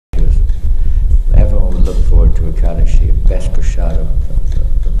look forward to Ekadashi, best prasadam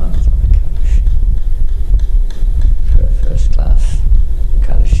of the month on Ekadashi. First class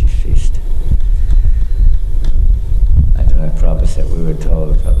Ekadashi feast. I don't know, Prabhupada said, we were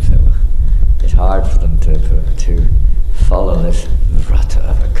told, Prabhupada said, well, it's hard for them to follow this vrata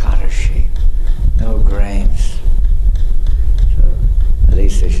of Ekadashi. No grains. So at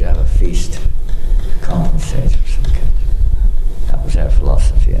least they should have a feast to compensate for some kind. That was our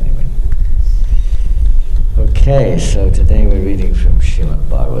philosophy anyway. Okay, so today we're reading from Srimad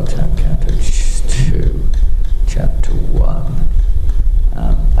Bhagavatam, Canto 2, Chapter 1.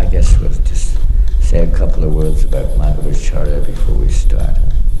 I guess we'll just say a couple of words about Madhavacharya before we start.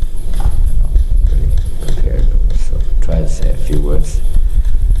 I'm not really prepared, but we'll sort of try to say a few words.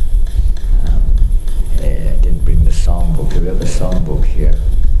 I didn't bring the songbook. Do we have a songbook here?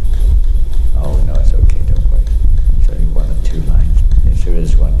 Oh, no, it's okay, don't worry. It's only 1 or 2 lines. If there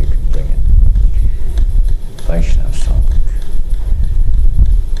is one, you can bring it. Vaishnava songbook.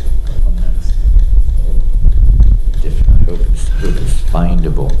 Different. I hope it's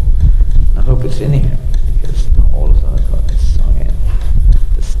findable. I hope it's in here, because not all of them have got this song in.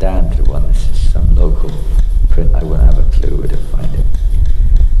 The standard one, this is some local print. I wouldn't have a clue where to find it.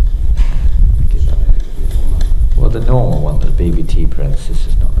 Well, the normal one, the BBT prints, this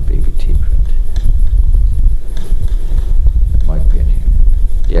is not a BBT print. It might be in here.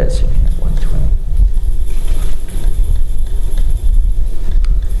 Yeah, it's in here, 120.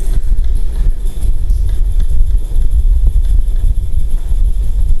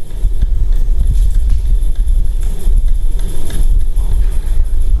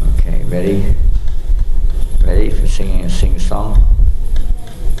 Okay, ready? Ready for singing a sing-song?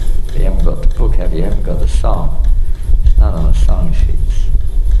 You haven't got the book, have you? You haven't got the song. It's not on the song sheets.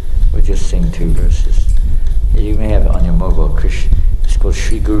 We'll just sing 2 verses. You may have it on your mobile. It's called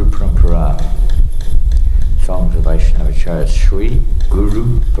Sri Guru Parampara. Songs of Vaishnavacharya. Sri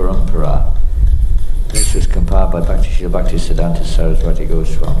Guru Parampara. This was compiled by Bhakti Siddhanta Saraswati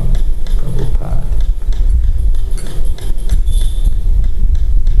Goswami Prabhupada.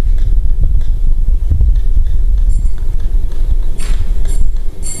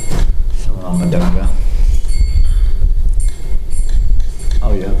 Madanga.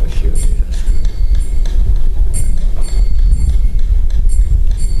 Oh, yeah, for sure. That's good.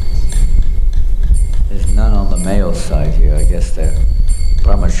 There's none on the male side here. I guess they're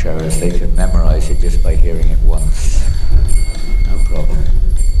brahmacharis. They can memorize it just by hearing it once. No problem.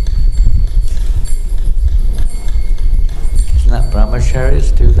 Isn't that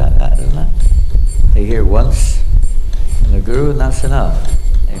brahmacharis do that, isn't it? They hear once from the Guru and that's enough.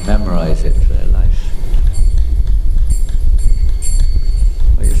 They memorize it for their life.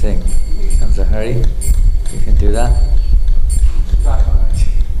 What do you think? Kamsa Hari? You can do that?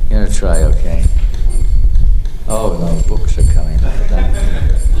 You're gonna try, okay. Oh no, books are coming. Look at that.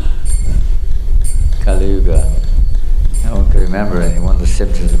 Kali Yuga. No one can remember anything. One of the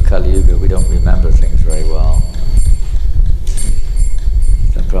symptoms of Kali Yuga, we don't remember things very well.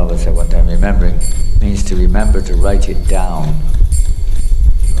 The Prabhupada said one time, remembering means to remember to write it down.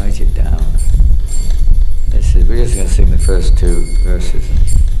 Write it down. We're just going to sing the first 2 verses.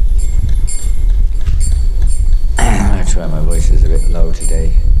 I try, my voice is a bit low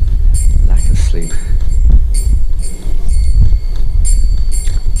today. Lack of sleep.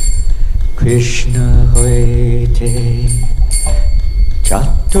 Krishna hoite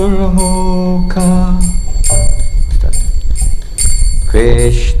chaturmukha.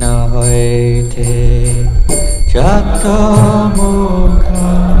 Krishna hoite chaturmukha.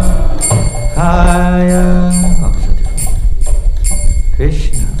 Kaya. Oh, so different.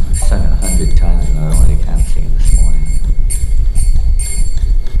 Krishna. I've sung it 100 times and I only can't sing it this morning.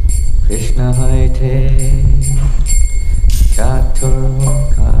 Krishna Haite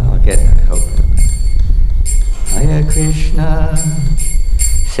Chaturmukha. I'll get it, I hope. Hare Krishna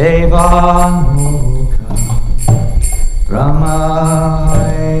Seva Mukha Brahma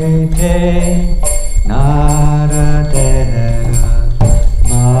Haite Naradera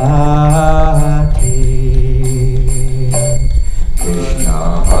Krishna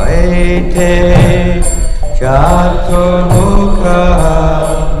Haite Chaturmukha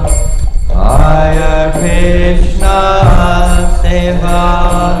Hare Krishna Seva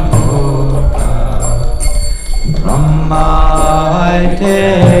Mukha Brahma Haite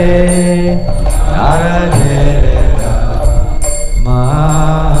Naradera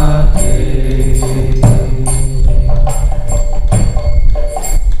Mati.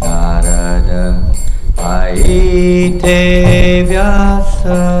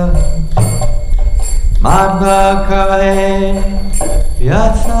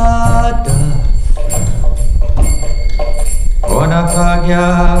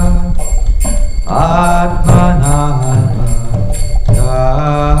 pragya atmanava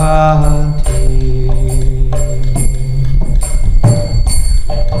dati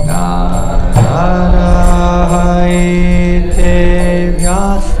narayate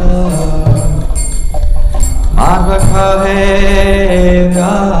vyasa madhvakave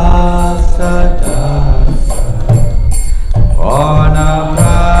vyasa dasa ona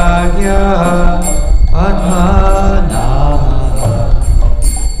pragya atmanava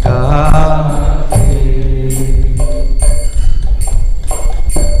dati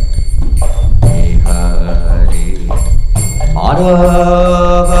Hari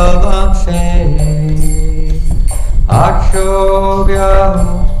Madhava Vamse Akshobhya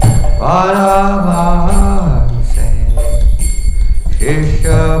Paramahamse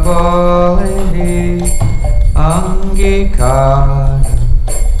Shishya Bali Angikara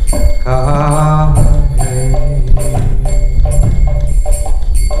Kare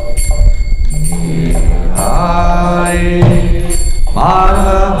Hari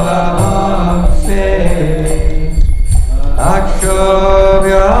Madhava Vamse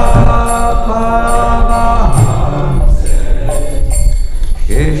Akshobhya Paramahamse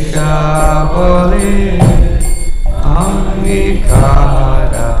Shishya Bali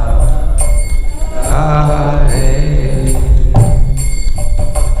Angikara Kare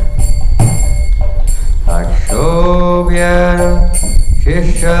Akshobhya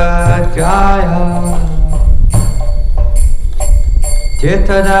Shishya Jaya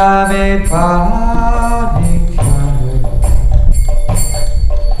Chittaname Panichare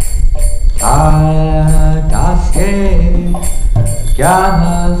Daske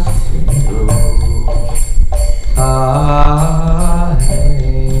Jnana Sindhu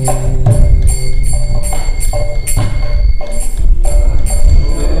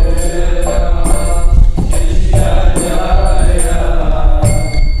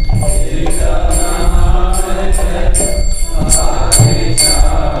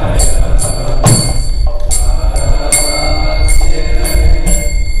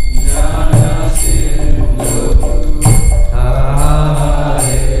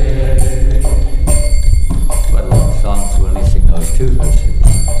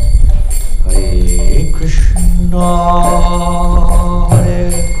Hare Krishna,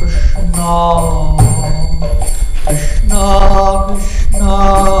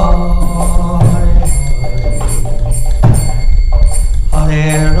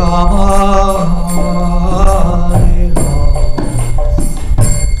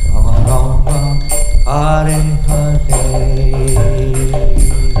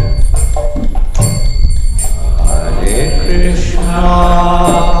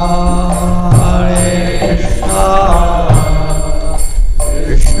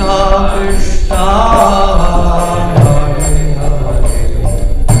 Krishna Krishna, Hare Hare,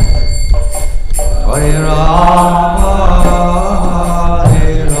 Hare Rama,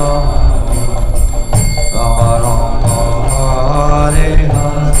 Hare Rama, Rama Rama, Hare Hare,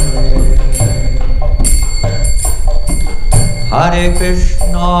 Hare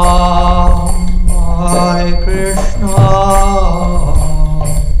Krishna.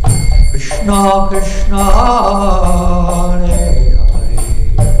 Krishna Krishna Hare Hare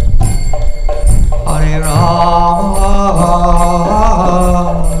Hare Rama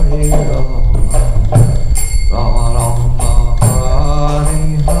Hare Rama Rama Rama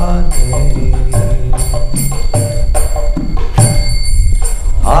Hare Hare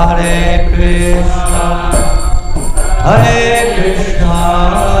Hare Krishna Krishna Krishna Hare Hare Rama, Hare Rama, Rama Rama, Hare Hare, Hare Krishna,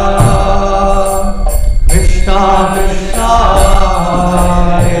 Krishna Krishna,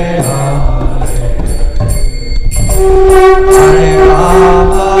 Hare Hare, Hare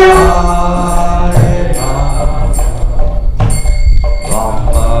Rama.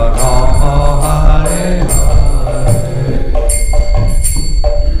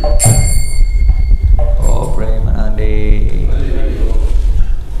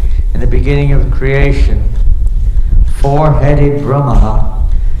 Beginning of creation, four-headed Brahma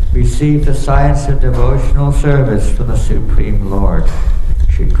received the science of devotional service from the Supreme Lord,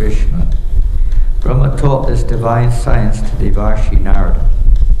 Shri Krishna. Brahma taught this divine science to Devarshi Narada.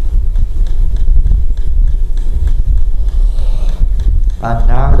 And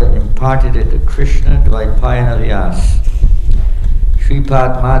Narada imparted it to Krishna Dvaipayana Vyas.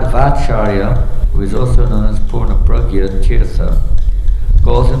 Sripad Madhvacharya, who is also known as Purna Pragya Tirtha,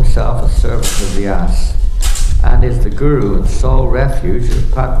 calls himself a servant of Vyas and is the guru and sole refuge of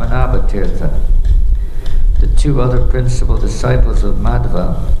Padmanabha Tirtha. The two other principal disciples of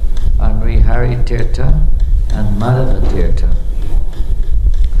Madhva are Nrihari Tirtha and Madhava Tirtha.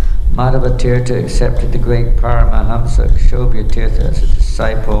 Madhava Tirtha accepted the great Paramahamsa Akshobhya Tirtha as a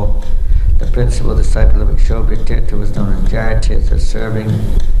disciple. The principal disciple of Akshobhya Tirtha was known as Jaya Tirtha, serving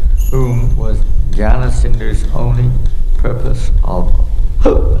whom was Jnana Sindhu's only purpose of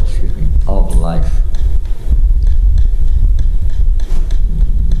life.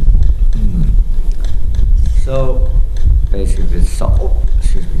 So basically this song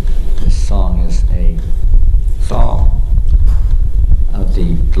is a song of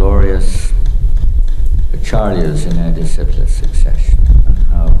the glorious acharyas in their disciplic succession, and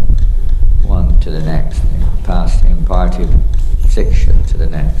how one to the next passed imparted siksha to the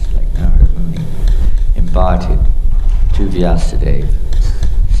next, like Narada Muni imparted to Vyasadeva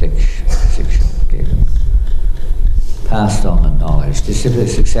siksha, gave him, passed on the knowledge. Disciplic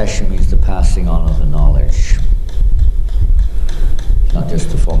succession means the passing on of the knowledge. It's not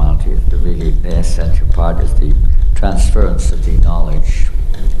just the formality, the essential part is the transference of the knowledge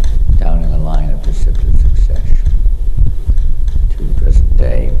down in the line of disciplic succession to the present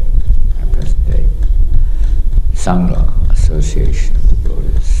day, our present day Sangha, association of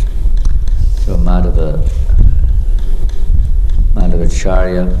devotees. So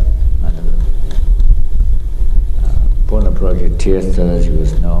Madhavacharya, Purnapragya Tirtha, as he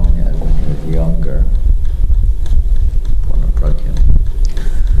was known when he was younger, Purnapragya,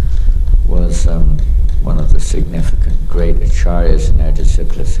 was one of the significant great acharyas in our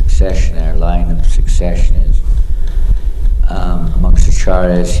disciplic succession. Our line of succession is, amongst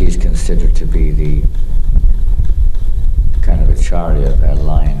acharyas, he's considered to be the kind of acharya of our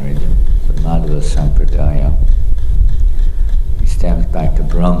line, really, the Madhava Sampradaya. He stems back to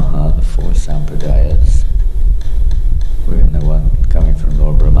Brahma, the four Sampradayas. We're in the one coming from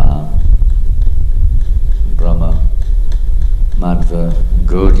Lord Brahma, Madhva,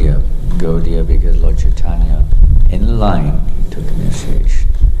 Gaudiya because Lord Chaitanya, in line, he took initiation.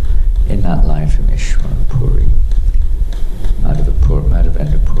 In that line from Ishwara Puri,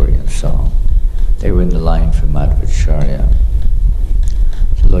 Madhavendra Puri and so on. They were in the line from Madhavacharya.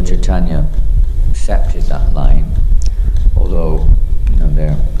 So Lord Chaitanya accepted that line, although,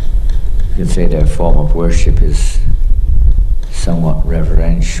 you could say their form of worship is somewhat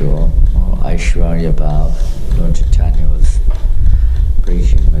reverential, or Aishwarya Bhav. Lord Chaitanya was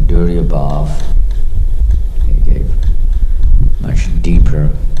preaching Madhurya Bhav. He gave much deeper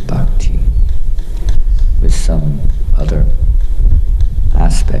bhakti with some other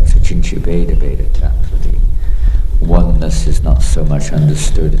aspects of Chinchibeda Tattva. The oneness is not so much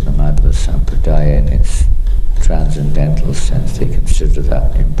understood in the Madhva Sampradaya in its transcendental sense. They consider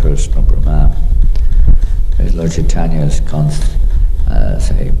that impersonal Brahman. Whereas Lord Chaitanya's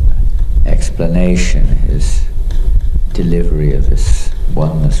explanation, his delivery of this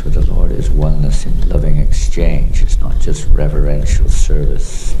oneness with the Lord is oneness in loving exchange. It's not just reverential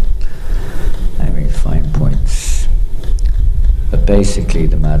service. Fine points. But basically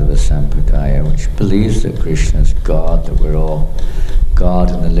the Madhava Sampradaya, which believes that Krishna is God, that we're all God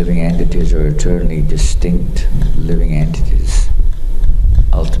and the living entities are eternally distinct living entities.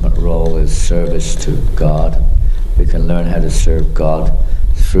 Ultimate role is service to God. We can learn how to serve God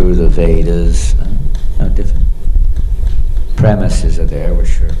through the Vedas, and different premises are there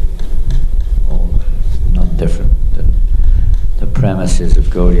which are all not different than the premises of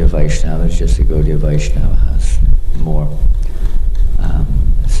Gaudiya Vaishnava. It's just that Gaudiya Vaishnava has more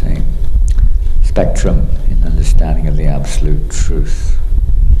spectrum in understanding of the absolute truth.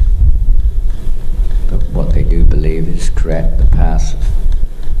 But what they do believe is correct, the path of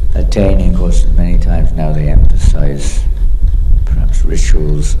attaining. Of course, many times now they emphasize perhaps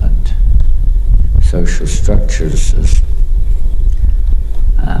rituals and social structures as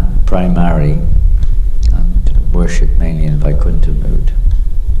primary, and worship mainly in Vaikuntha mood.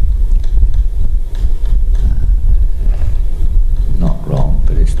 Not wrong,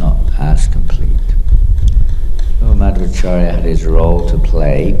 but it's not as complete. So Madhvacharya had his role to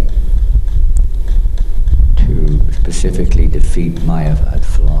play to specifically defeat Mayavad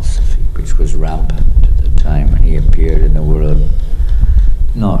philosophy, which was rampant at the time when he appeared in the world.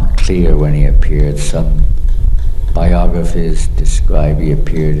 Not clear when he appeared. Some biographies describe he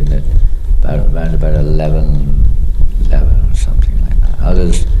appeared in around about 11 or something like that.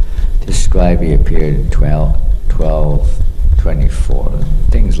 Others describe he appeared in 1224, and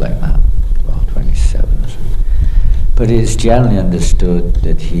things like that, 1227 or something. But it is generally understood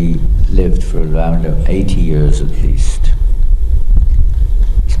that he lived for around 80 years at least.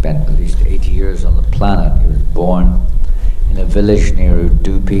 He spent at least 80 years on the planet. He was born in a village near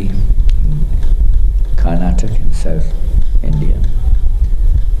Udupi, in Karnataka in South India.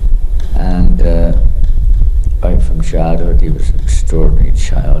 And right from childhood he was extraordinary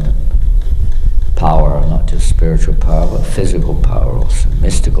child. Power, not just spiritual power, but physical power also,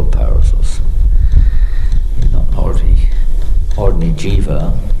 mystical powers also. He's not ordinary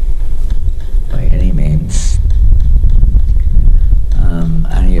jiva by any means.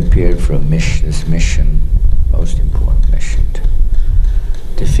 And he appeared for this mission, most important mission, to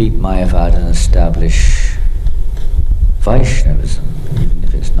defeat Mayavad and establish Vaishnavism, even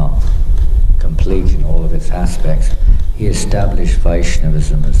if it's not complete in all of its aspects. He established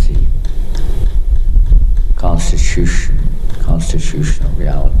Vaishnavism as the constitutional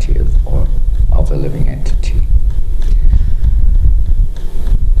reality of the living entity.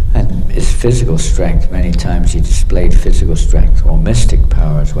 And his physical strength, many times he displayed physical strength or mystic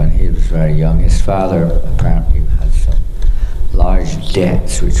powers when he was very young. His father apparently had some large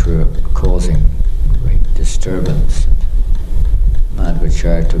debts which were causing great disturbance.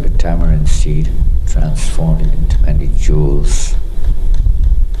 Madhvacharya took a tamarind seed and transformed it into many jewels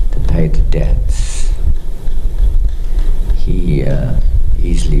to pay the debts. He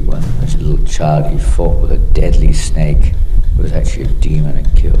easily, when he was a little child, he fought with a deadly snake. It was actually a demon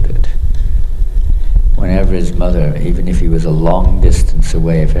and killed it. Whenever his mother, even if he was a long distance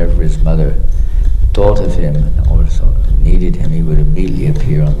away, if ever his mother thought of him or sort of needed him, he would immediately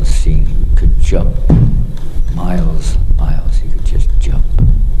appear on the scene. He could jump miles and miles. He could just jump.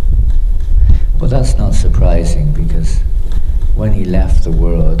 Well, that's not surprising, because when he left the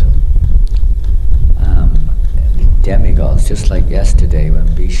world, the demigods, just like yesterday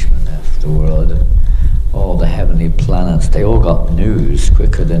when Bhishma left the world, and all the heavenly planets, they all got news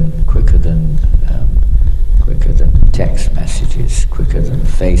quicker than text messages, quicker than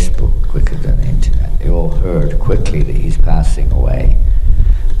Facebook, quicker than internet. They all heard quickly that he's passing away,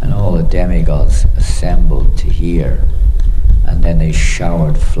 and all the demigods assembled to hear, and then they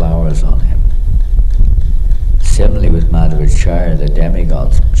showered flowers on him. Similarly with Madhvacharya, the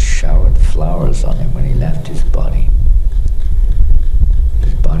demigods showered flowers on him when he left his body.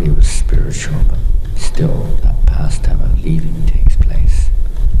 His body was spiritual, but still that pastime of leaving takes place.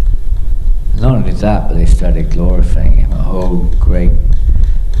 And not only that, but they started glorifying him. Oh great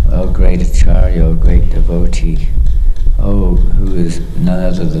Acharya, oh great devotee, oh, who is none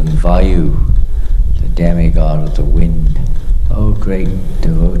other than Vayu, the demigod of the wind. Oh great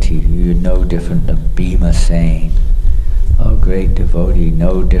devotee, you're no different than Bhima Sane. Oh great devotee,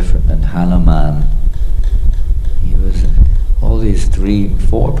 no different than Hanuman. He was, all these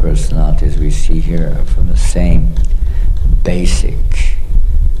 3-4 personalities we see here are from the same basic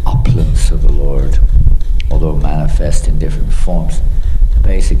opulence of the Lord, although manifest in different forms. The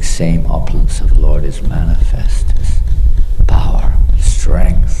basic same opulence of the Lord is manifest as power,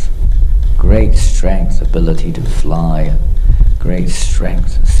 strength, great strength, ability to fly, great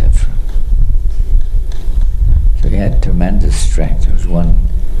strength, etc. So he had tremendous strength. There was one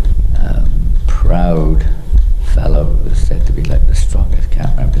proud fellow who was said to be like the strongest, can't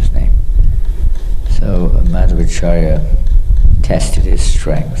remember his name. So Madhvacharya tested his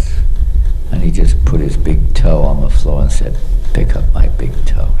strength, and he just put his big toe on the floor and said, "Pick up my big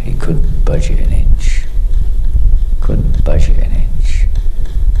toe." He couldn't budge it an inch. Couldn't budge it an inch.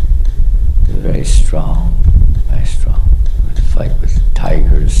 He was very strong, very strong. He would fight with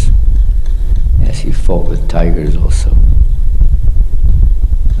tigers. Yes, he fought with tigers also.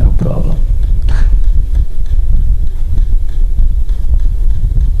 No problem.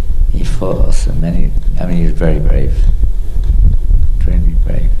 He fought also he was very brave. Extremely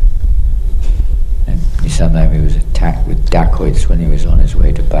brave. And sometimes he was attacked with dacoits when he was on his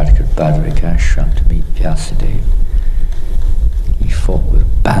way to Badrikashram to meet Vyasadeva. He fought with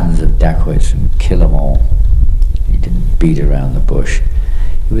bands of dacoits and killed them all. He didn't beat around the bush.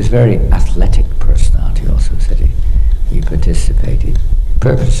 He was a very athletic personality also, said he participated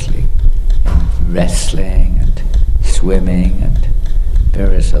purposely in wrestling and swimming and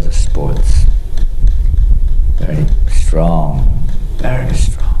various other sports. Very strong, very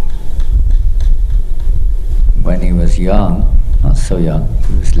strong. When he was young, not so young,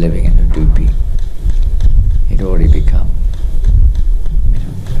 he was living in Udupi. He'd already become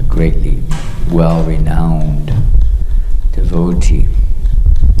a greatly well-renowned devotee,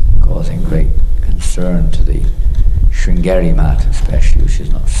 causing great concern to the Sringeri Math especially, which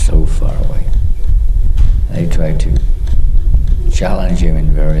is not so far away. They tried to challenge him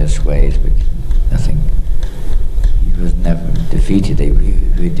in various ways, but nothing. He was never defeated. He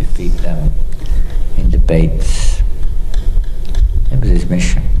would defeat them in debates. It was his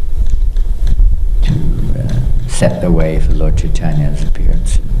mission to set the way for Lord Chaitanya's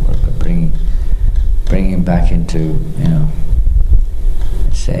appearance in the world, but bringing back into,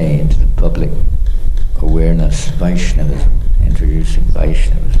 into the public awareness, Vaishnavism, into introducing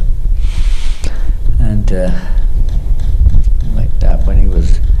Vaishnavism. And like that, when he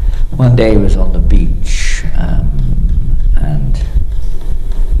was, one day he was on the beach, and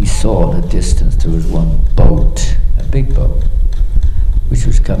he saw at a distance there was one boat, a big boat, which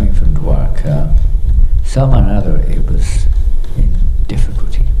was coming from Dwarka. Somehow or another it was in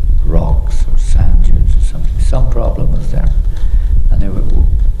difficulty, rocks or sand dunes or something. Some problem was there, and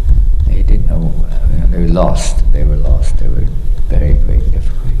they didn't know. They were lost. They were in very great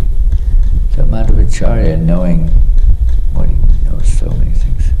difficulty. So Madhvacharya, knowing what he knows, so many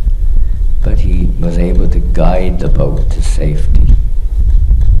things, but he was able to guide the boat to safety.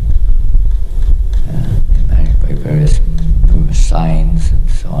 By various signs and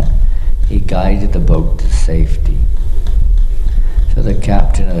so on, he guided the boat to safety. So the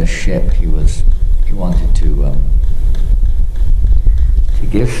captain of the ship, he wanted to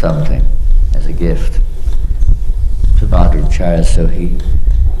give something as a gift to Madhvacharya, so he,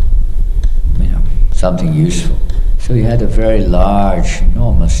 something useful. So he had a very large,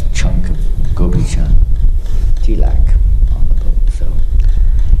 enormous chunk of gobichan, tilak, on the boat. So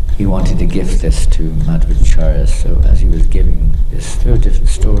he wanted to give this to Madhvacharya. So as he was giving this, there are different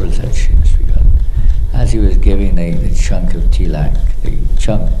stories actually in this regard. As he was giving the chunk of tilak, the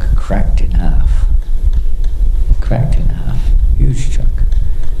chunk cracked in half. Huge chunk.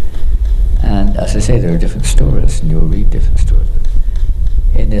 And as I say, there are different stories, and you'll read different stories.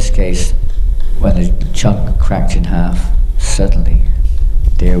 But in this case, when the chunk cracked in half, suddenly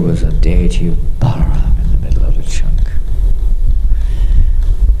there was a deity of Balaram in the middle of the chunk.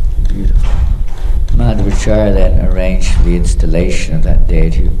 Beautiful. Madhvacharya then arranged for the installation of that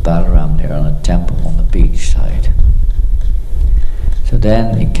deity of Balaram there on a temple on the beach side. So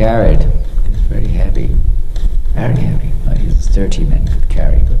then he carried, it was very heavy, not even 30 men could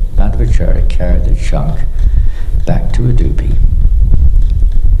carry, but Madhvacharya carried the chunk back to Udupi.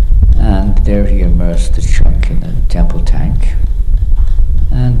 And there he immersed the chunk in the temple tank.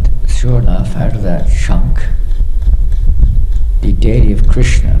 And sure enough, out of that chunk, the deity of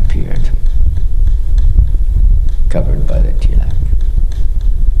Krishna appeared, covered by the tilak.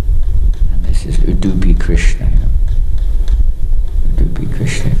 And this is Udupi Krishna. Udupi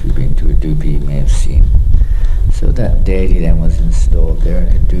Krishna, if you've been to Udupi, you may have seen. So that deity then was installed there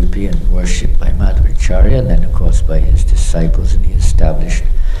in Udupi and worshipped by Madhvacharya, and then of course by his disciples, and he established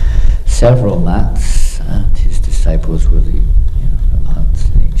several mats, and his disciples were the monks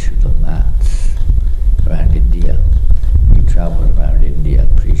in each of the mats around India. He traveled around India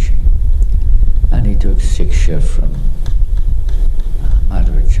preaching, and he took Siksha from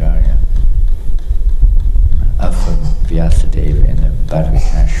Madhvacharya, from Vyasadeva in the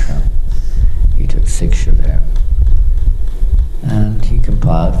Bhadrakashram. He took Siksha there, and he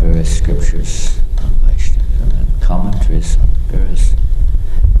compiled various scriptures on Vaishnavism and commentaries on various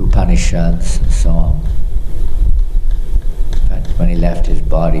Upanishads and so on. In fact, when he left his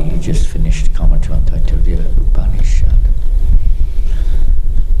body, he just finished commentary on Taittiriya Upanishad.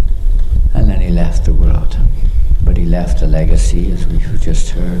 And then he left the world. But he left a legacy, as we've just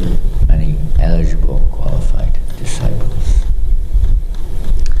heard, of many eligible, qualified disciples.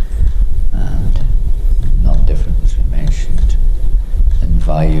 And not different, as we mentioned, than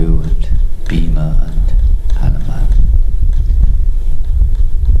Vayu and Bhima and Hanuman.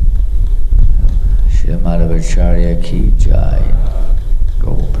 Shri Madhvacharya ki jai.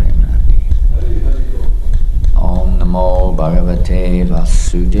 Go Premanandi. Om Namo Bhagavate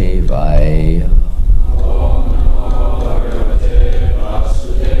Vasudevaya.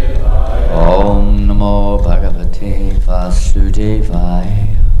 Om Namo Bhagavate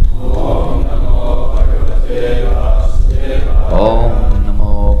Vasudevaya. Om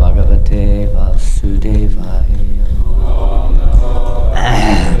Namo Bhagavate Vasudevaya.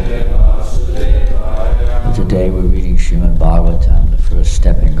 Today we're reading Srimad Bhagavatam, the first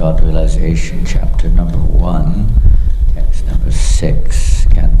step in God realization, chapter number 1, text number 6,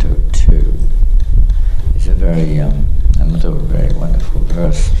 canto 2. It's a very, another very wonderful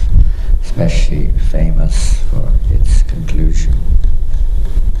verse, especially famous for its conclusion.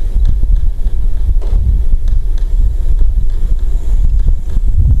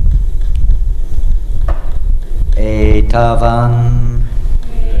 Etavan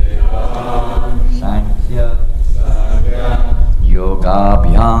Sankhya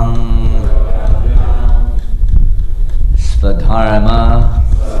Yogabhyam Svadharma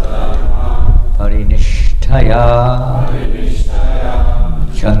Parinishtaya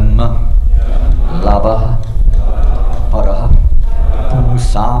Janma Labha Paraha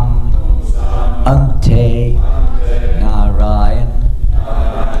Pusam Ante Narayan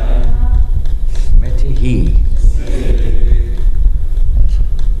Smritihi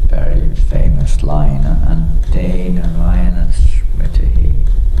line, Ante Narayana Smritihi,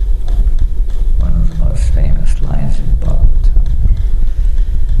 one of the most famous lines in Bhagavatam.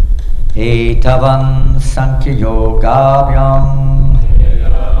 Etavan Sankhya Yogabhyam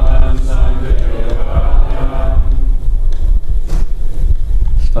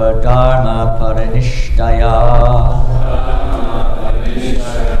Svadharma Paranishtaya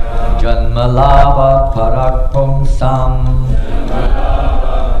Janmalava Parakpumsam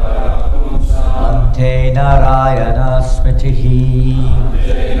Ante Narayana Smritihi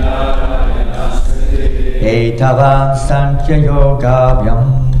Etavan Sankhya Yogabhyam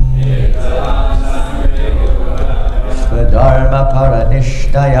Svadharma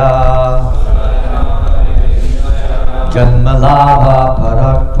Paranishtaya Janmalabha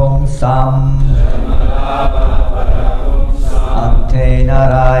Parakpumsam Ante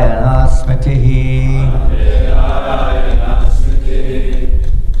Narayana Smritihi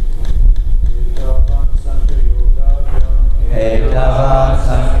Etavan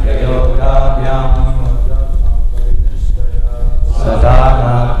Sankhya Yogabhyam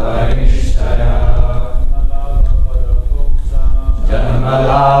Sadhana Parishtaya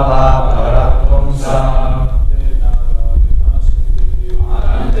Janmalabha Parakpumsam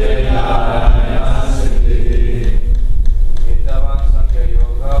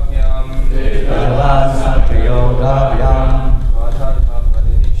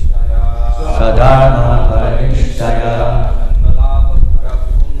Sadhana Parishtaya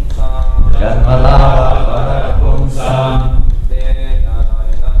Janmalava Parakpumsam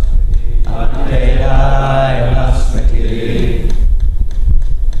Ante Narayana Smritihi.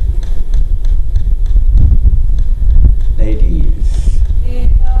 Ladies,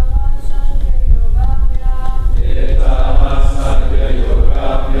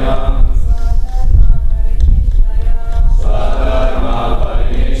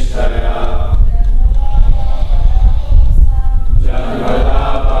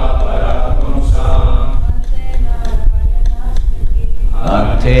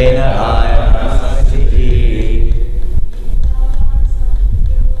 Ante Narayana Smritihi.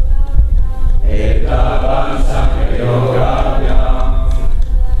 Etavan Sankhya Yogabhyam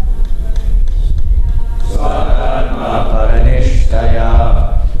Swadharma Paranishtaya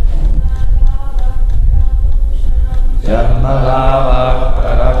Janmalava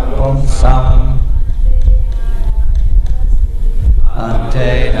Parakpumsam Ante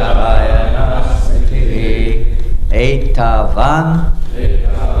Narayana Smritihi. Etavan,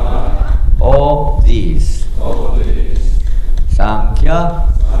 all these. Sankhya,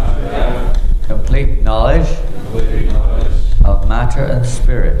 complete knowledge of matter and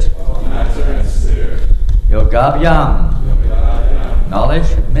spirit. Yogabhyam,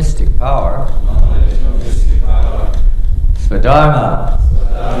 knowledge of mystic power. Svadharma,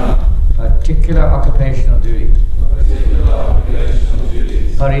 particular occupational duty.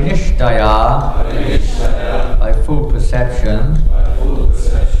 Parinishtaya, by full perception.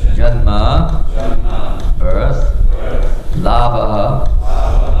 Janma, birth. Labha,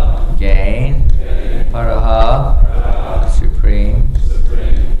 gain. Paraha, supreme.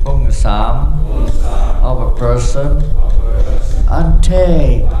 Pungsam, of a person.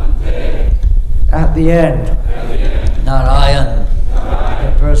 Ante, at the end. Narayan,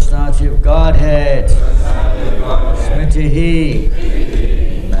 the personality of Godhead. Smritihi,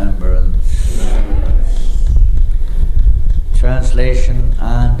 remembrance. Translation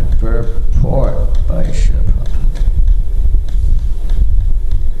and purport by Srila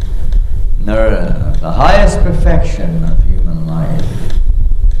Prabhupada. The highest perfection of human life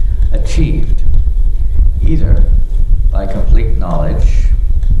achieved either by complete knowledge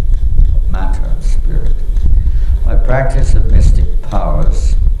of matter and spirit, by practice of mystic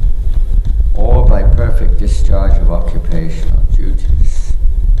powers, or by perfect discharge of occupational duties,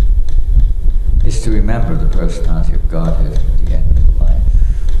 is to remember the personality of Godhead at the end of life.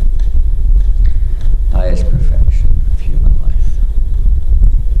 Highest perfection of human life.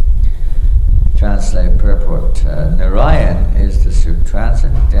 Translate purport. Narayan is the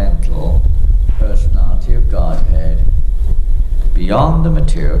transcendental personality of Godhead beyond the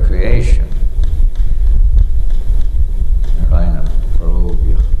material creation. Narayana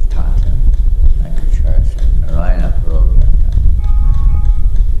Parobhya Tata. Narayana Parobhya.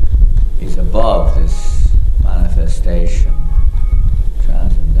 He's above this manifestation,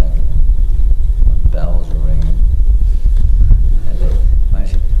 transcendental. Bells are ringing.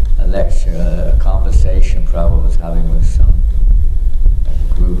 A lecture, a conversation Prabhupada was having with some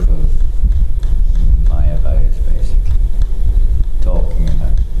group of Mayavadis, basically, talking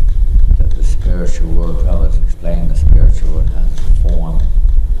about that the spiritual world, Prabhupada explained the spiritual world has form.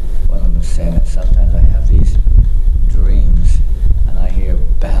 One of them was saying that some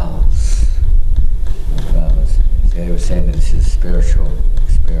spiritual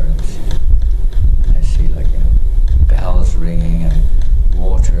experience. And I see like bells ringing and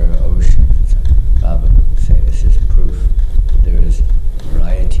water, oceans, and Baba would say this is proof there is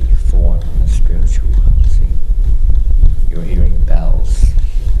variety, form in the spiritual world. See, you're hearing bells.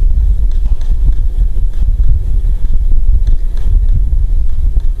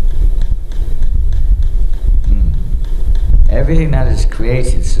 Everything that is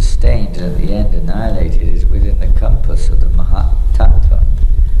created, sustained, and at the end annihilated is within the compass of the Mahatattva,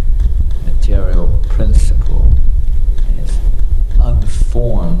 material principle, and its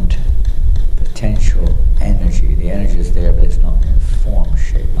unformed potential energy. The energy is there, but it's not in form,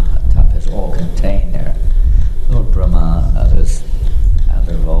 shape. Mahatattva is all contained there. Lord Brahma and others have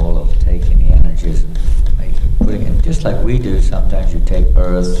their role of taking the energies and putting it, just like we do. Sometimes you take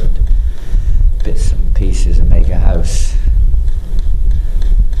earth and bits and pieces and make a house.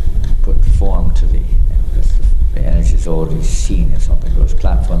 Put form to the energy is already seen. It's on the gross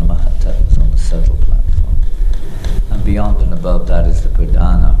platform. The Mahatattva is on the subtle platform. And beyond and above that is the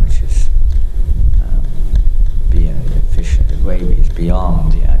Pradhana, which is being efficient. The way is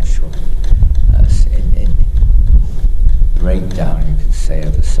beyond the actual in breakdown, you could say,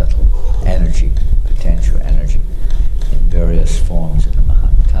 of the subtle energy, potential energy, in various forms of the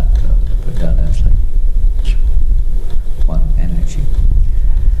Mahatattva. The Pradhana is like one energy.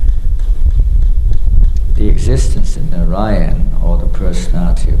 The existence of Narayan, or the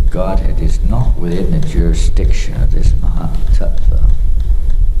personality of Godhead, is not within the jurisdiction of this Mahatattva.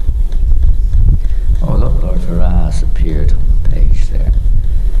 Oh, look, Lord Viraz appeared on the page there.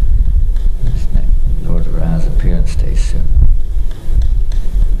 Lord Viraz appear and stay soon.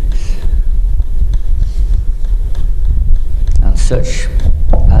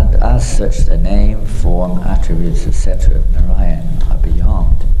 And as such, the name, form, attributes, etc. of Narayan are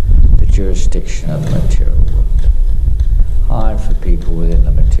beyond the jurisdiction of the material world. Hard for people within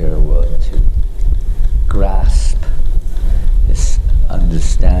the material world to grasp this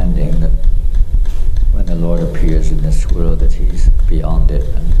understanding that when the Lord appears in this world that He's beyond it,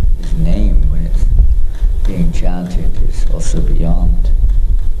 and His name, when it's being chanted, is also beyond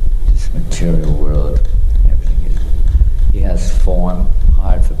this material world. Everything is. He has form,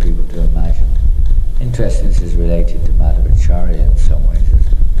 hard for people to imagine. Interesting, this is related to Madhvacharya in some ways, isn't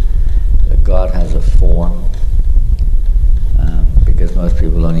it? That God has a form, because most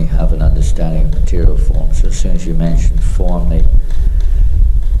people only have an understanding of material form. So as soon as you mention form,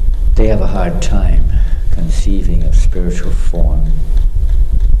 they have a hard time conceiving of spiritual form,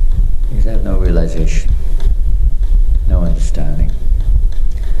 because they have no realization, no understanding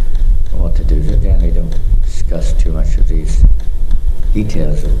of what to do. Again, they don't discuss too much of these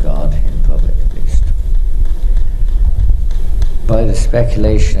details of God in public, at least. By the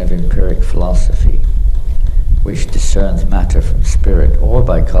speculation of empiric philosophy, which discerns matter from spirit, or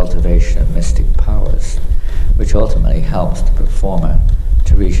by cultivation of mystic powers, which ultimately helps the performer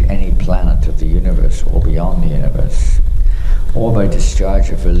to reach any planet of the universe or beyond the universe, or by discharge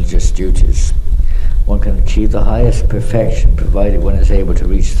of religious duties, one can achieve the highest perfection provided one is able to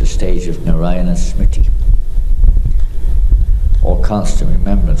reach the stage of Narayana Smriti, or constant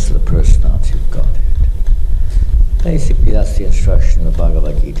remembrance of the personality of Godhead. Basically, that's the instruction of the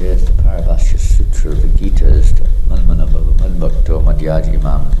Bhagavad Gita. It's the Parabhashya Sutra of the Gita, is the Manmanabhava Madbhakto Madhyaji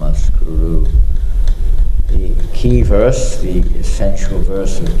Mam Namaskuru. The key verse, the essential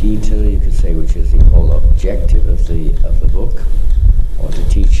verse of Gita, you could say, which is the whole objective of the book, or the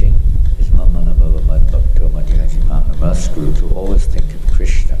teaching, is Manmanabhava Madbhakto Madhyaji Mam Namaskuru, to always think of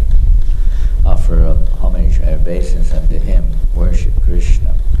Krishna. Offer homage and obeisance unto Him, worship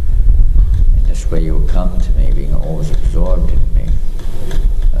Krishna. In this way you will come to me, being always absorbed in me.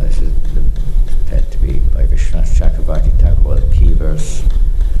 This is said to be by Vishwanath Chakravarti Thakur, the key verse,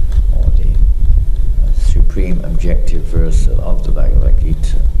 or the supreme objective verse of the Bhagavad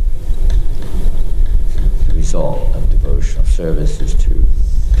Gita. The result of devotional service is to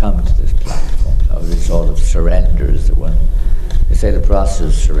come to this platform. The result of surrender is the one. They say the process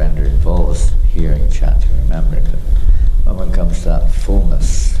of surrender involves hearing, chanting, remembering, but when one comes to that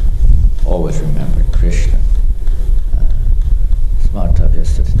fullness, always remembering Krishna. Smartavya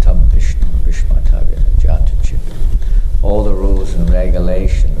Satitam Vishnu, Vishmatavya Jatachit. All the rules and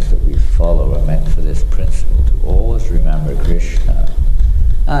regulations that we follow are meant for this principle, to always remember Krishna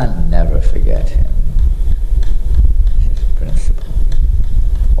and never forget Him. This is the principle.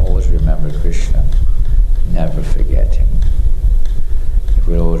 Always remember Krishna, never forget Him. If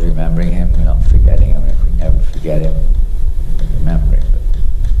we're always remembering Him, we're not forgetting Him. If we never forget Him, we're remembering.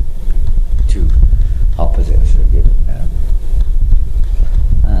 But two opposites are given now.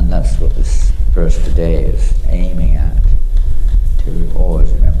 And that's what this verse today is aiming at.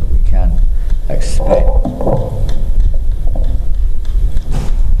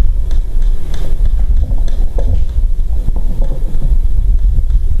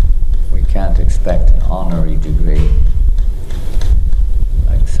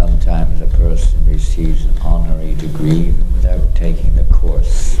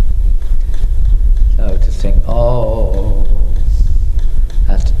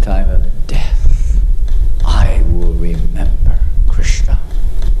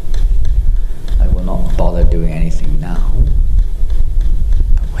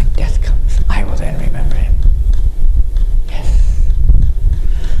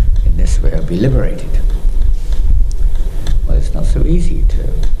 be liberated. Well, it's not so easy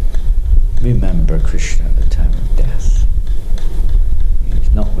to remember Krishna at the time of death.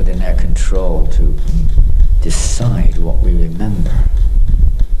 It's not within our control to decide what we remember.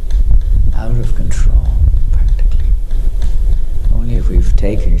 Out of control, practically. Only if we've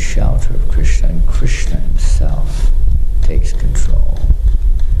taken shelter of Krishna and Krishna himself takes control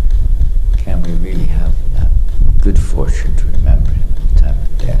can we really have that good fortune to remember him at the time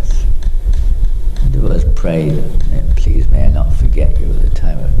of death. And do us pray that, please may I not forget you at the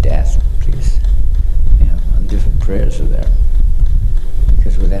time of death, please. And different prayers are there.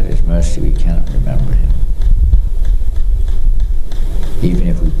 Because without his mercy we cannot remember him. Even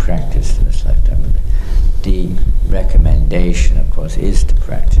if we practice in this lifetime. The recommendation, of course, is to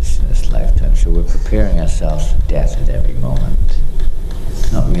practice in this lifetime. So we're preparing ourselves for death at every moment.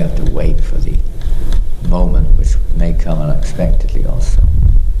 Not we have to wait for the moment which may come unexpectedly also.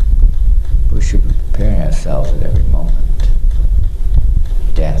 But we should be preparing ourselves at every moment.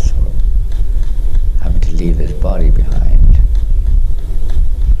 Death or having to leave this body behind.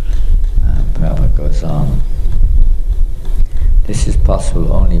 Prabhupada goes on. This is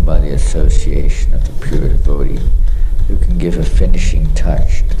possible only by the association of the pure devotee who can give a finishing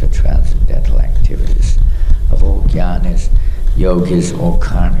touch to the transcendental activities of all jnanis, yogis or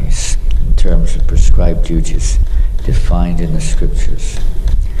karmis in terms of prescribed duties defined in the scriptures.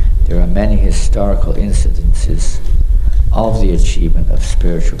 There are many historical incidences of the achievement of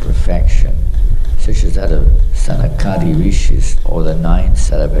spiritual perfection, such as that of Sanakadi Rishis or the 9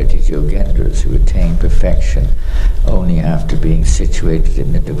 celebrated Yogendras who attained perfection only after being situated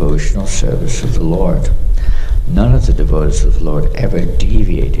in the devotional service of the Lord. None of the devotees of the Lord ever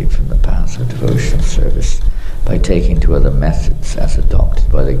deviated from the path of devotional service by taking to other methods as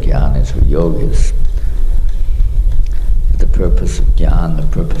adopted by the jnanis or yogis. The purpose of jnana, the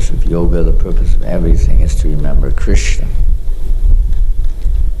purpose of yoga, the purpose of everything is to remember Krishna.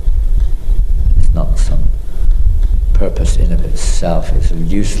 It's not some purpose in of itself. It's a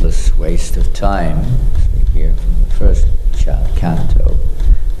useless waste of time. As we hear from the first canto,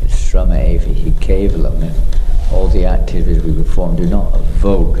 it's Srama Evi Kevalam. All the activities we perform do not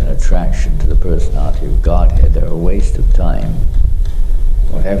evoke an attraction to the personality of Godhead. They're a waste of time.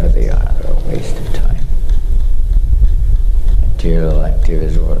 Whatever they are, they're a waste of time. Material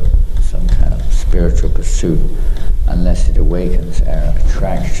activities or some kind of spiritual pursuit, unless it awakens our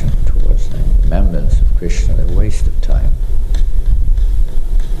attraction towards the remembrance of Krishna, they're a waste of time.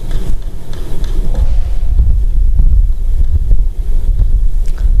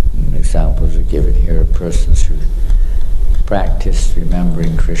 Examples are given here of persons who practiced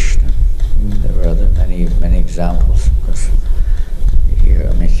remembering Krishna. There are many examples. Of course, here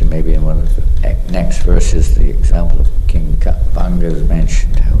I mentioned maybe in one of the next verses the example of King Vanga is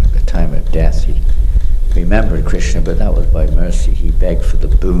mentioned, how at the time of death he remembered Krishna, but that was by mercy. He begged for the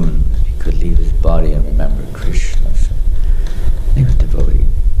boon that he could leave his body and remember Krishna. So he was devotee.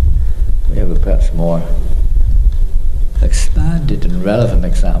 We have a perhaps more expanded and relevant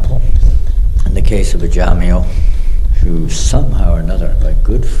example in the case of Ajamil, who somehow or another, by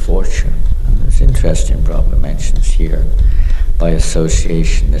good fortune, and it's interesting, Prabhupada mentions here, by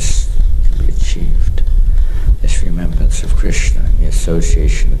association this can be achieved. This remembrance of Krishna and the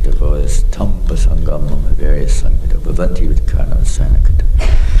association of devotees, tampa sangamam, various sangita, bhavanti vidkarna sanakata.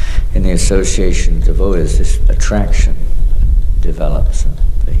 In the association of devotees, this attraction develops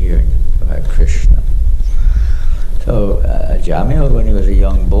the hearing about Krishna. So Ajamil, when he was a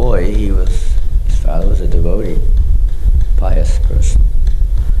young boy, his father was a devotee, pious person,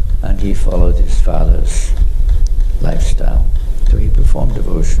 and he followed his father's lifestyle. So he performed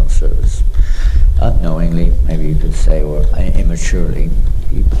devotional service. Unknowingly, maybe you could say, or immaturely,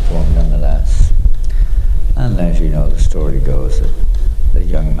 he performed nonetheless. And as you know, the story goes that the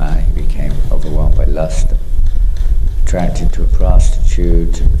young man, he became overwhelmed by lust, attracted to a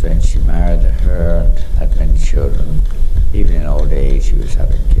prostitute, and eventually married her and had many children. Even in old age, he was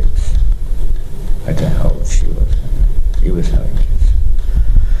having kids. I don't know how old she was. He was having kids.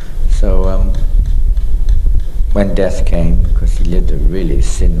 So when death came, because he lived a really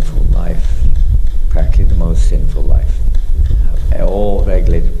sinful life, practically the most sinful life, all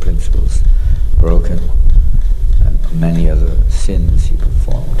regulated principles broken, and many other sins he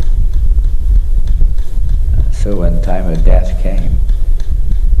performed. So when the time of death came,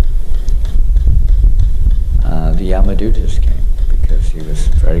 the Yamadutas came, because he was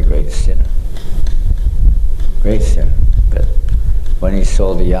a very great sinner. Great sinner. But when he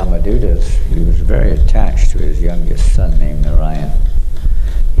saw the Yamadutas, he was very attached to his youngest son named Narayan.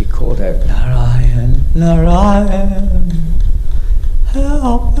 He called out, Narayan, Narayan, help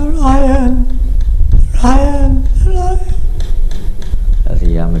help, Narayan, Narayan, Narayan. As the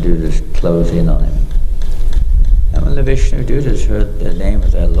Yamadutas close in on him. And when the Vishnu Dutas heard the name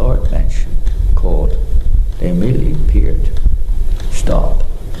of their Lord mentioned, called, they immediately appeared. Stop.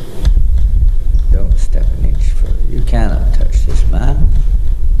 Don't step an inch further. You cannot touch this man.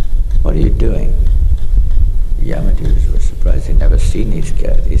 What are you doing? The Yamadutas were surprised. They'd never seen these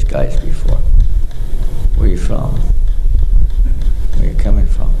guys before. Where are you from? Where are you coming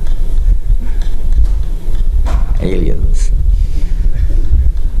from? Aliens.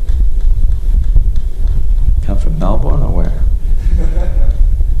 Come from Melbourne or where?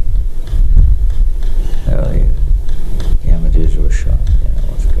 Well, the Yamadutas were shocked. You know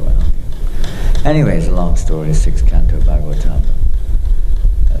what's going on here. Anyway, it's a long story, 6th canto Bhagavatam.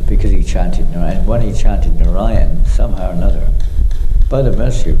 Because he chanted Narayan. When he chanted Narayan, somehow or another, by the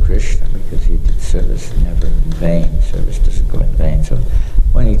mercy of Krishna, because he did service never in vain, service doesn't go in vain. So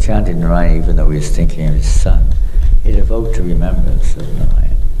when he chanted Narayan, even though he was thinking of his son, it evoked a remembrance of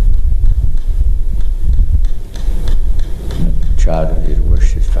Narayan. Childhood,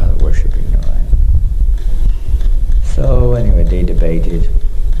 his father worshipping Narayan. So anyway, they debated.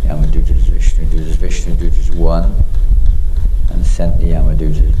 Yamadutas, Vishnu Dutas won and sent the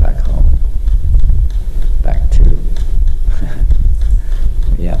Yamadutas back home, back to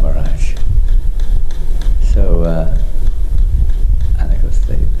Yamaraj. So, and of course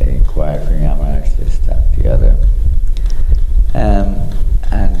they inquired from Yamaraj this, that, the other.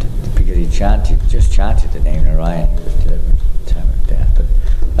 And because he just chanted the name Narayan, he was delivered at the time of death, but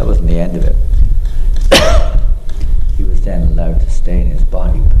that wasn't the end of it. He was then allowed to stay in his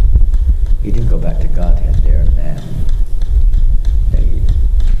body, but he didn't go back to Godhead there and then. They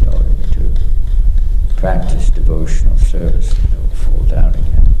told him to practice devotional service and don't fall down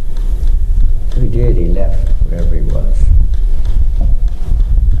again. So he did, he left wherever he was.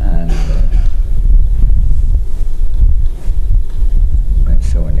 And went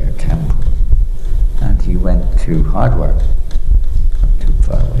somewhere near Kanpur. And he went to Hardwar, not too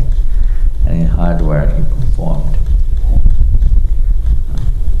far away. And in Hardwar he performed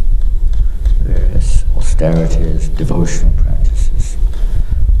various austerities, devotional practices,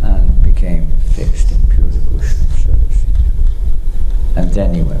 and became fixed in pure devotional service. And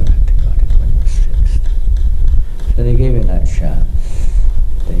then he went back to Godhead when he was fixed. So they gave him that chance.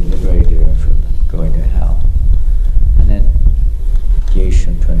 They liberated him from going to hell. And then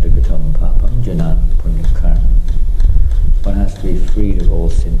Yeshan Prandagatam Papam Janan Punyakarma. One has to be freed of all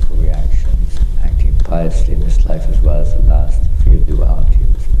sinful reactions, acting piously in this life as well as the last, free of duality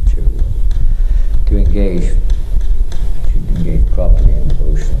of this material world. To engage properly in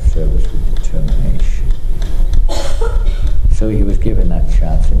devotional service with determination. So he was given that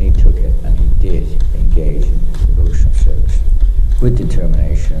chance and he took it, and he did engage in devotional service with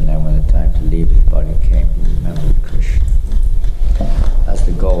determination, and then when the time to leave his body came, he remembered Krishna. That's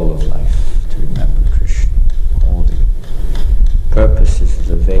the goal of life, to remember Krishna. All the purposes of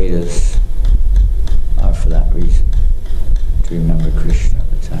the Vedas are for that reason, to remember Krishna at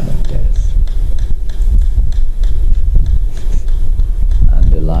the time of death.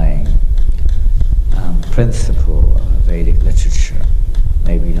 Underlying principle of Vedic literature,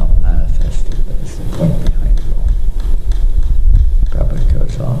 maybe not manifested, but it's the point behind it all. Prabhupada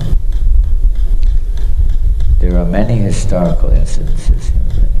goes on. There are many historical incidences in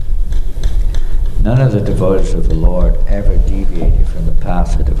Britain. None of the devotees of the Lord ever deviated from the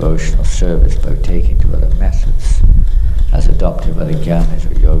path of devotional service by taking to other methods, as adopted by the Gyanis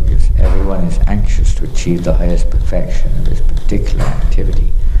or Yogis. Everyone is anxious to achieve the highest perfection of his particular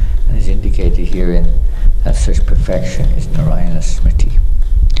activity, and is indicated herein that such perfection is Narayana Smriti,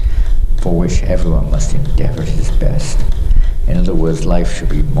 for which everyone must endeavor his best. In other words, life should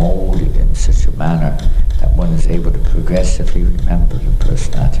be molded in such a manner that one is able to progressively remember the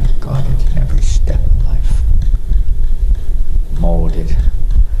personality of Godhead in every step of life. Molded.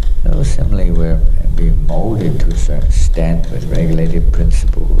 No, similarly, we're being molded to a certain extent with regulated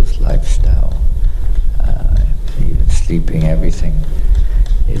principles, lifestyle, even sleeping, everything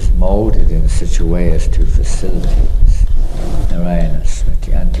is molded in such a way as to facilitate Narayana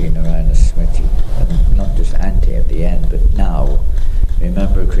Smriti, anti-Narayana Smriti, and not just anti at the end, but now.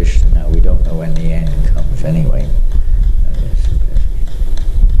 Remember Krishna now. We don't know when the end comes anyway.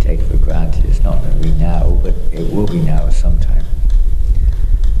 Take for granted it's not going to be now, but it will be now sometime.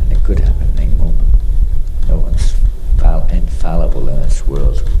 And it could happen at any moment. No one's infallible in this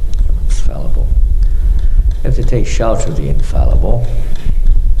world. No one's fallible. You have to take shelter of the infallible,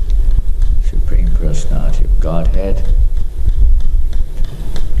 Supreme Personality of Godhead,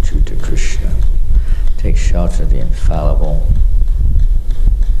 true to Krishna. Take shelter of the infallible,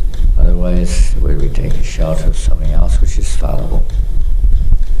 Otherwise, where we take a shelter of something else which is fallible.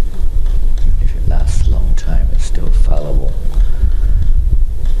 If it lasts a long time, it's still fallible.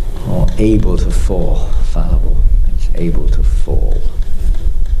 Or able to fall. Fallible. It's able to fall.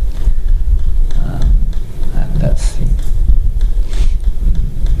 And that's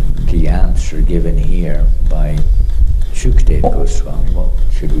the answer given here by Shukdev Goswami. What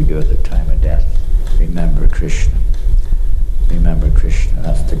should we do at the time of death? Remember Krishna. Remember Krishna.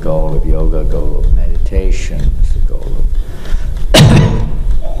 That's the goal of yoga, goal of meditation. It's the goal of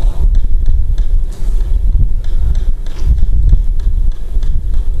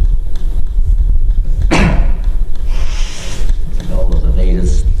it's the goal of the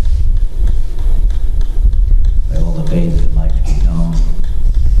Vedas. By all the Vedas would like to be known.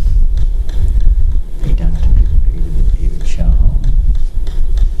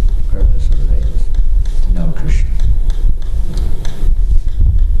 Purpose of the Vedas, to know Krishna.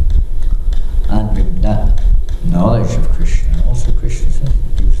 And that knowledge of Krishna, also Krishna says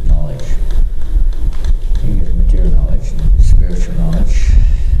he gives knowledge. He gives material knowledge and he gives spiritual knowledge.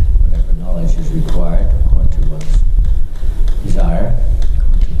 Whatever knowledge is required according to one's desire,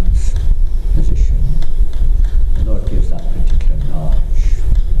 according to one's position. The Lord gives that particular knowledge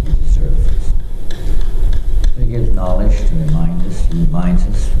we deserve. He gives knowledge to remind us. He reminds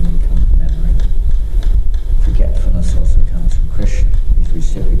us when we come to memory. Forgetfulness also comes from Krishna. He's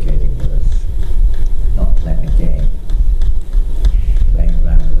reciprocating with us, not playing a game, playing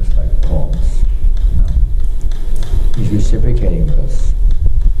around with us like pawns. No. He's reciprocating with us.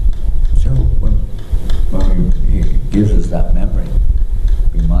 So when he gives us that memory,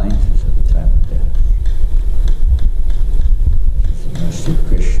 reminds us of the time of death. It's the mercy of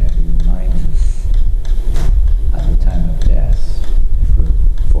Krishna. He reminds us at the time of death, if we're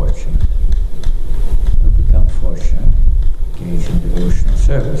fortunate. We'll become fortunate, engage in devotional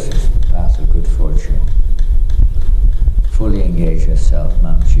services, the path of good fortune. Fully engage yourself,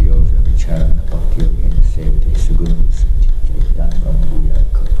 Mamchi Yoga, Vicharana, Bhakti Yoga, Sevate, Sugunu,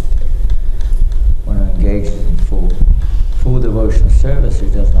 When one engages in full devotional service, who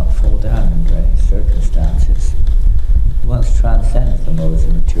does not fall down under any circumstances, once transcends the modes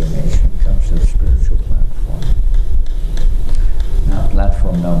of material nature and comes to the spiritual platform. Now,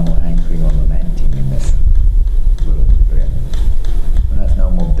 platform no more anchoring or lamenting in this world we're in. One has no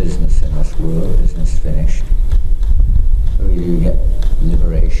more business in this world, business finished. So either you get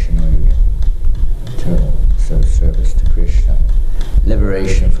liberation or you get eternal service to Krishna.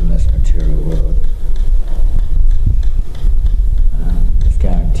 Liberation from this material world is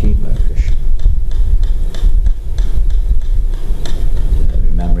guaranteed by Krishna.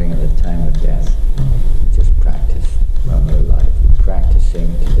 Remembering at the time of death, we just practice while we're alive. We're practicing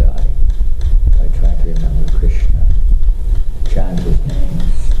to die by trying to remember Krishna, chant his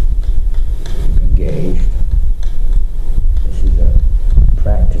names, keep engaged. This is a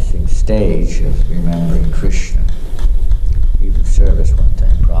practicing stage of remembering Krishna. Even service one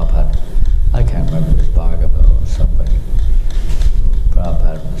time, Prabhupada, I can't remember if it was Bhargava or somebody.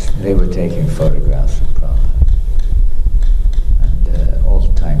 Prabhupada they were taking photographs of Prabhupada. And all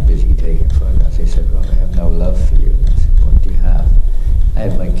the time busy taking photographs. They said, well, I have no love for you. And I said, what do you have? I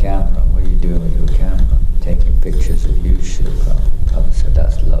have my camera. What are you doing with your camera? I'm taking pictures of you, Srila Prabhupada. Prabhupada said,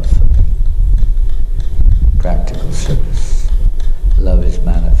 that's love for me. Practical service. Love is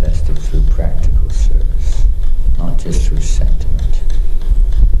manifested through practical service, not just through sentiment.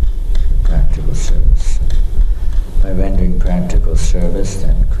 Through practical service. By rendering practical service,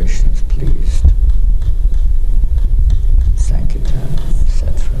 then Krishna is pleased. Sankirtan,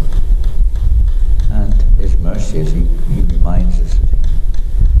 etc. And his mercy is he reminds us of him.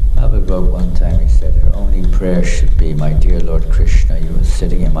 Prabhupada wrote one time, he said, our only prayer should be, my dear Lord Krishna, you are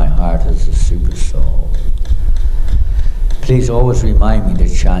sitting in my heart as the super soul. Please always remind me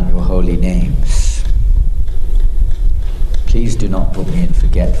to chant your holy names. Please do not put me in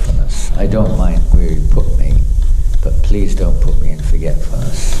forgetfulness. I don't mind where you put me, but please don't put me in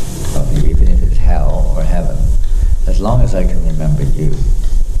forgetfulness of you, even if it's hell or heaven. As long as I can remember you,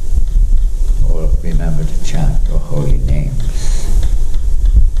 or remember to chant your holy names.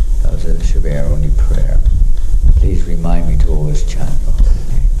 That should be our only prayer. Please remind me to always chant your holy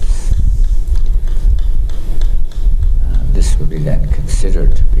names. This will be then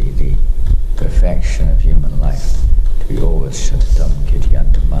considered to be the perfection of human life, to be always Shatatam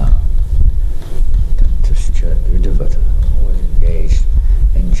Kityantama, always engaged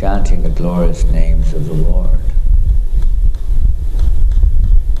in chanting the glorious names of the Lord.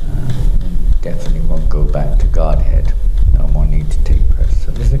 Definitely won't go back to Godhead. No more need to take birth.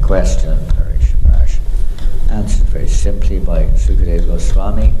 So there's a question of Parish Maharaj Answered very simply by Sukadeva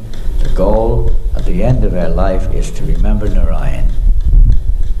Goswami. The goal at the end of our life is to remember Narayan.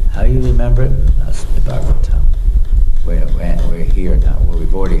 How you remember it? That's the Bhagavatam. We're here now. Well,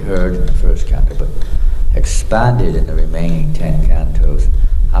 we've already heard in the first canto, but expanded in the remaining 10 cantos,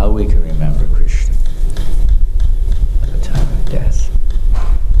 how we can remember Krishna at the time of death.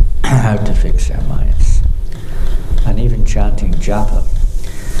 How to fix our minds. And even chanting japa.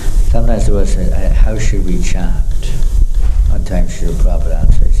 Sometimes there was how should we chant? One time Srila Prabhupada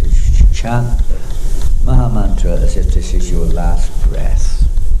answered, he said, chant the Maha Mantra as if this is your last breath.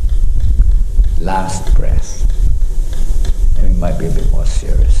 Last breath. Maybe it might be a bit more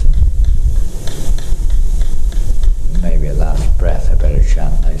serious. Maybe a last breath, I better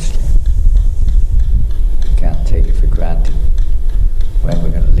chant nicely. Can't take it for granted. When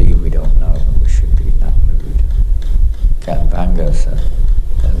we're going to leave, we don't know, but we should be in that mood. Vanga said,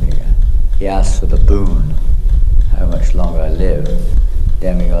 he asked for the boon, how much longer I live.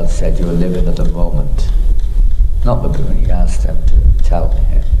 Demigod said, you will live another moment. Not the boon, he asked them to tell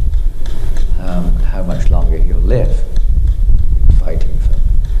him how much longer he'll live, fighting for him.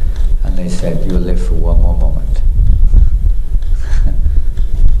 And they said, you'll live for one more moment.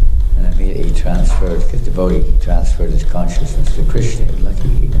 And immediately he transferred, because devotee transferred his consciousness to Krishna. Lucky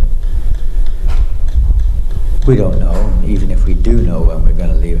he knew. We don't know, even if we do know when we're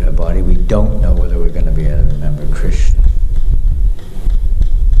going to leave our body, we don't know whether we're going to be able to remember Krishna.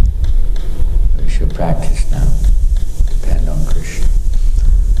 We should practice now. Depend on Krishna.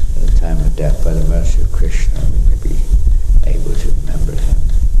 At the time of death, by the mercy of Krishna, we may be able to remember him.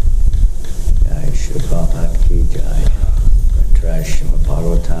 Jai Shri Prabhupada ki jai. Jai Shri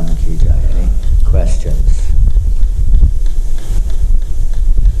Bhagavatam ki jai. Any questions?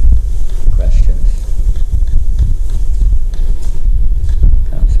 Questions?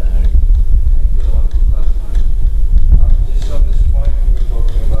 Just on this point, we were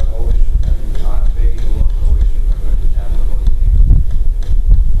talking about always remembering, not begging the Lord to always remember to chant the holy name.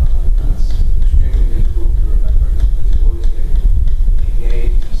 It's extremely difficult to remember because you always get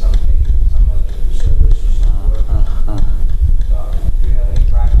engaged in something, some other service or some work. Do you have any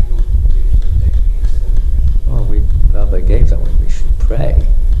practical tips or techniques that Well, Prabhupada gave that when we should pray.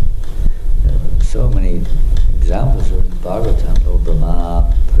 There are so many examples are in the Bhagavatam, Lord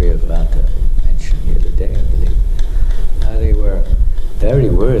Brahma, Priyavata, mentioned the other day, I believe. How they were very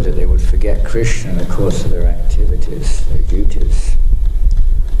worried that they would forget Krishna in the course of their activities, their duties.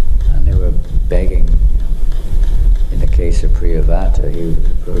 And they were begging. In the case of Priyavata, he would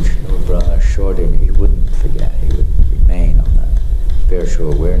approach Lord Brahma, assured him he wouldn't forget, he would remain on that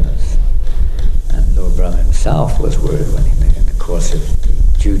spiritual awareness. And Lord Brahma himself was worried when he made in the course of the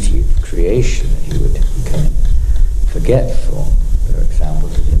duty of creation that he would become forgetful. There are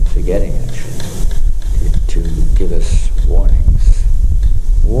examples of him forgetting actually, to give us warnings.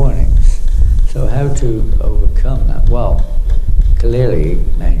 Warnings. So how to overcome that? Well, clearly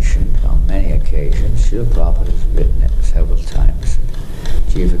mentioned on many occasions, Srila Prabhupada has written it several times.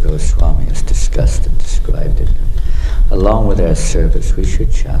 Jiva Goswami has discussed and described it. Along with our service, we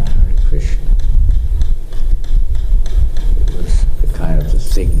should chant Hare Krishna. It was the kind of the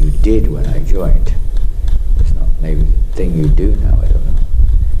thing you did when I joined. It's not maybe the thing you do now, I don't know.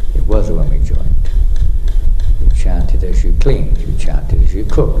 It was when we joined. You chanted as you cleaned, you chanted as you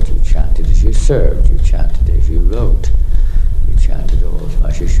cooked, you chanted as you served, you chanted as you wrote, you chanted all as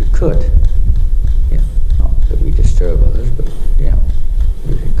much as you could. You know, not that we disturb others, but, you know,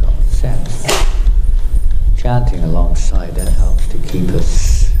 using common sense. Chanting alongside that helps to keep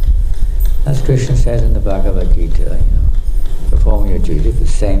us, as Krishna says in the Bhagavad Gita, you know, performing your duty at the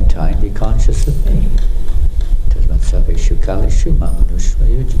same time, be conscious of me.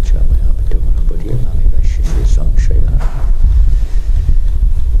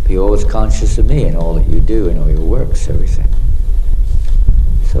 Be always conscious of me in all that you do, in all your works, everything.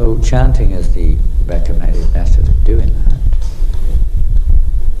 So chanting is the recommended method of doing that.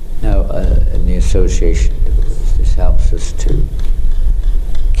 Now, in the association of devotees, this helps us to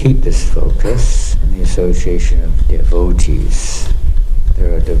keep this focus in the association of devotees.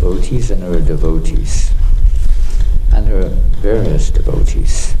 There are devotees and there are devotees. And there are various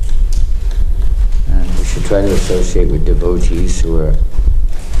devotees. And we should try to associate with devotees who are,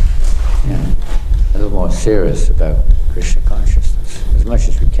 you know, a little more serious about Krishna consciousness, as much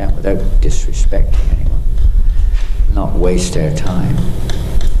as we can without disrespecting anyone. Not waste our time.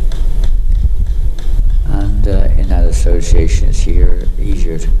 And in that association it's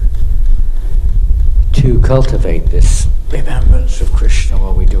easier to cultivate this remembrance of Krishna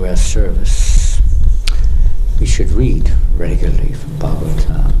while we do our service. We should read regularly from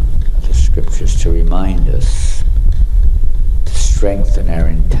Bhagavatam, the scriptures, to remind us strengthen our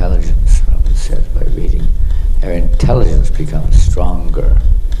intelligence, Prabhupada says, by reading. Our intelligence becomes stronger.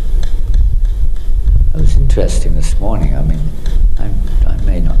 It was interesting this morning. I mean, I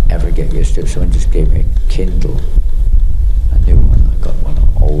may not ever get used to it. Someone just gave me a Kindle, a new one. I got one, an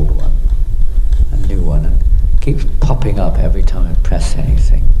old one, a new one, and it keeps popping up every time I press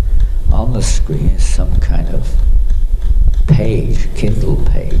anything. On the screen is some kind of page, Kindle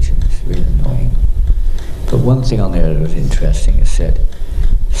page, and it's really annoying. But one thing on there that was interesting, it said,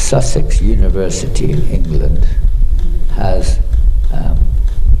 Sussex University in England has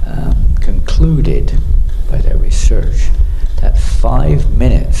concluded by their research that 5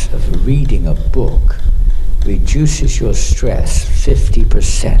 minutes of reading a book reduces your stress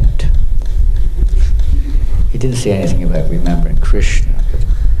 50%. He didn't say anything about remembering Krishna, but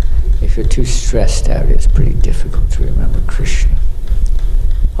if you're too stressed out, it's pretty difficult to remember Krishna.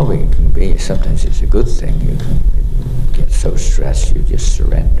 Oh, it can be, sometimes it's a good thing. You can get so stressed, you just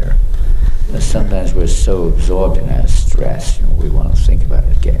surrender. But sometimes we're so absorbed in our stress, we want to think about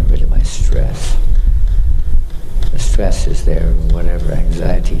it, getting rid of my stress. The stress is there, or whatever,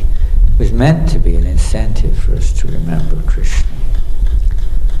 anxiety. It was meant to be an incentive for us to remember Krishna.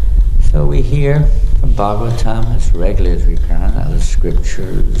 So we hear from Bhagavatam as regularly as we can, out of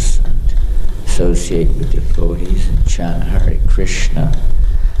scriptures, and associate with devotees, and chant Hare Krishna,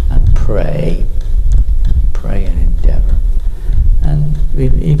 and pray and endeavor. And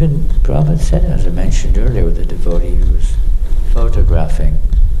even Prabhupada said, as I mentioned earlier with the devotee who was photographing,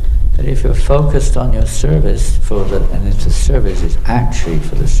 that if you're focused on your service, and if the service is actually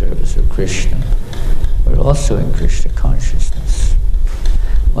for the service of Krishna, we're also in Krishna consciousness.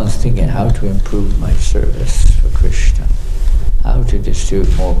 One's thinking how to improve my service for Krishna, how to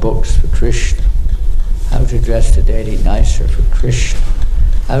distribute more books for Krishna, how to dress the deity nicer for Krishna,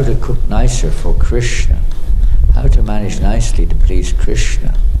 how to cook nicer for Krishna, how to manage nicely to please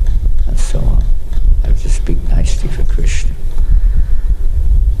Krishna, and so on. How to speak nicely for Krishna.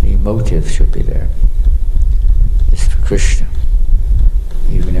 The motive should be there. It's for Krishna.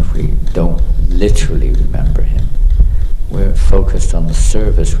 Even if we don't literally remember him, we're focused on the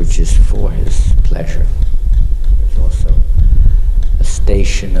service which is for his pleasure. There's also a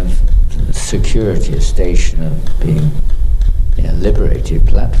station of security, a station of being in a liberated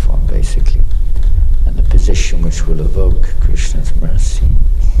platform, basically, and the position which will evoke Krishna's mercy.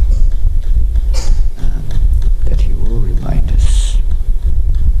 That he will remind us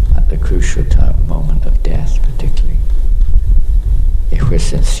at the crucial moment of death, particularly, if we're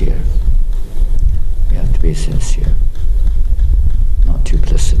sincere. We have to be sincere, not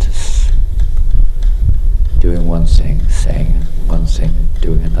duplicitous. Doing one thing, saying one thing,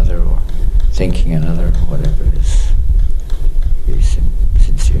 doing another, or thinking another, or whatever it is.